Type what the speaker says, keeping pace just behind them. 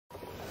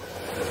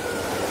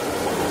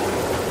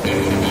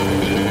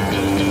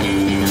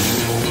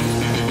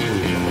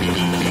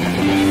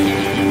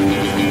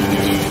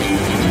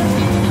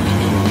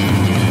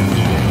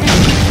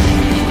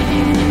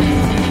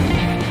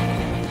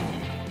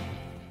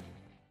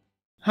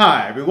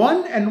Hi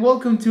everyone, and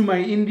welcome to my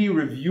indie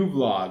review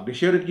vlog, the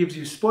show that gives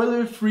you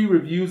spoiler-free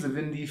reviews of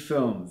indie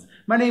films.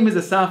 My name is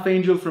Asaf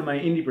Angel from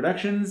MyIndie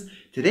Productions.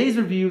 Today's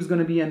review is going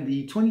to be on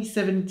the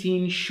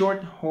 2017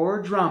 short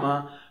horror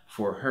drama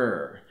For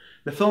Her.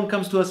 The film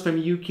comes to us from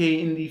UK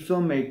indie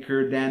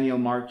filmmaker Daniel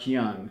Mark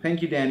Young.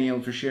 Thank you,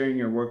 Daniel, for sharing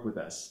your work with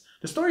us.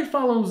 The story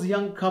follows the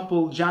young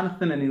couple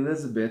Jonathan and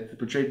Elizabeth,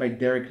 portrayed by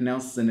Derek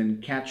Nelson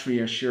and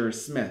Kattreya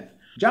Scheurer-Smith.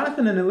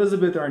 Jonathan and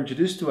Elizabeth are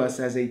introduced to us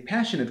as a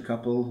passionate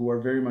couple who are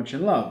very much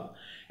in love.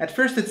 At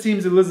first it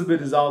seems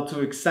Elizabeth is all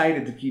too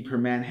excited to keep her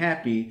man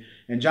happy,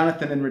 and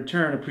Jonathan in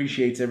return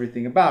appreciates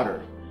everything about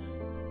her.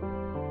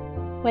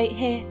 Wait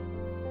here.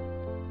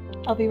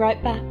 I'll be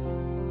right back.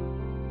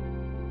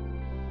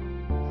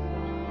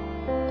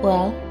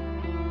 Well,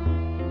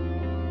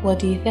 what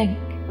do you think?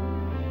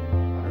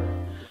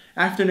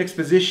 After an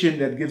exposition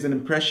that gives an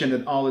impression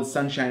that all is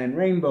sunshine and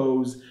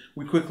rainbows,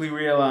 we quickly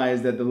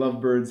realize that the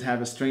lovebirds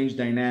have a strange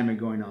dynamic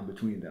going on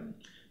between them.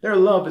 Their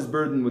love is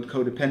burdened with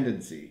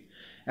codependency.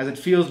 As it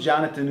feels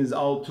Jonathan is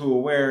all too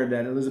aware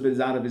that Elizabeth is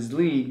out of his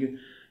league,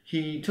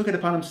 he took it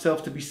upon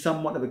himself to be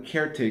somewhat of a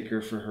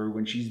caretaker for her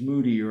when she's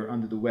moody or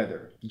under the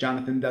weather.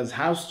 Jonathan does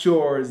house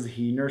chores,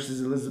 he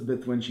nurses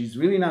Elizabeth when she's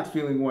really not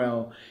feeling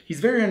well. He's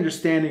very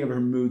understanding of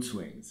her mood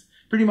swings,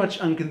 pretty much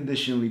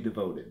unconditionally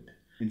devoted.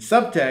 In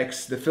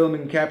subtext, the film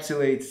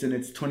encapsulates in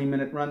its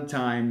 20-minute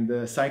runtime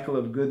the cycle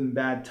of good and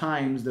bad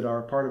times that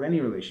are part of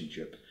any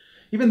relationship.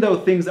 Even though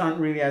things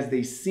aren't really as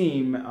they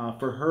seem,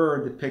 For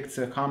Her depicts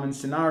a common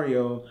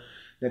scenario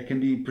that can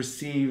be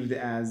perceived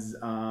as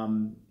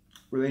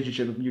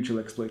relationship of mutual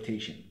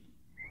exploitation.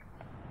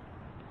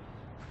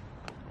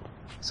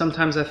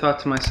 Sometimes I thought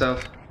to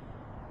myself,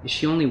 is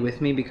she only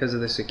with me because of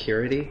the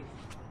security?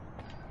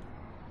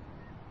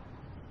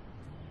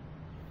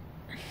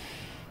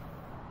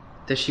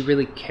 Does she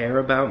really care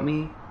about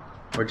me,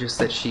 or just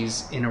that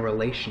she's in a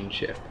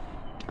relationship?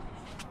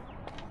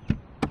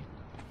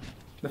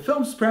 The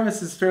film's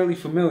premise is fairly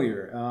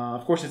familiar.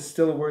 Of course, it's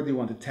still a worthy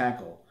one to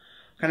tackle.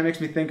 Kind of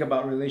makes me think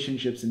about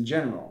relationships in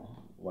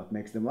general. What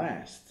makes them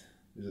last?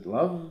 Is it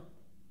love?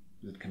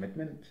 Is it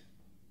commitment?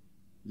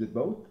 Is it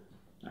both?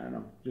 I don't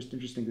know. Just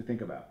interesting to think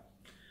about.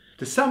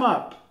 To sum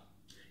up,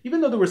 even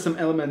though there were some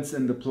elements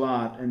in the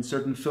plot and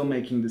certain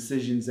filmmaking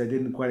decisions I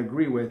didn't quite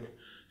agree with,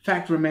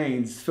 fact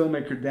remains,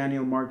 filmmaker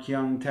Daniel Mark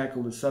Young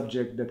tackled a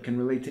subject that can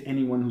relate to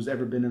anyone who's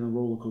ever been in a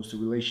roller coaster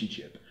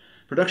relationship.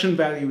 Production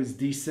value is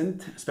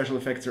decent, special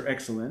effects are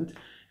excellent,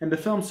 and the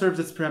film serves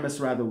its premise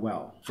rather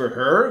well. For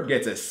Her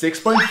gets a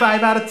 6.5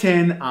 out of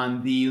 10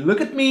 on the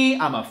Look at Me,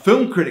 I'm a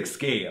Film Critic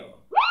scale.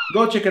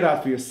 Go check it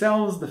out for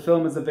yourselves. The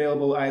film is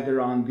available either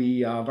on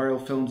the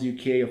Viral Films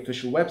UK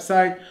official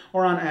website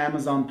or on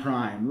Amazon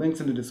Prime.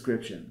 Links in the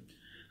description.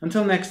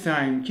 Until next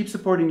time, keep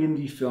supporting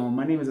indie film.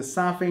 My name is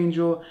Asaf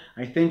Angel.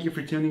 I thank you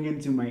for tuning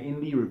in to my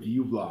indie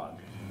review vlog.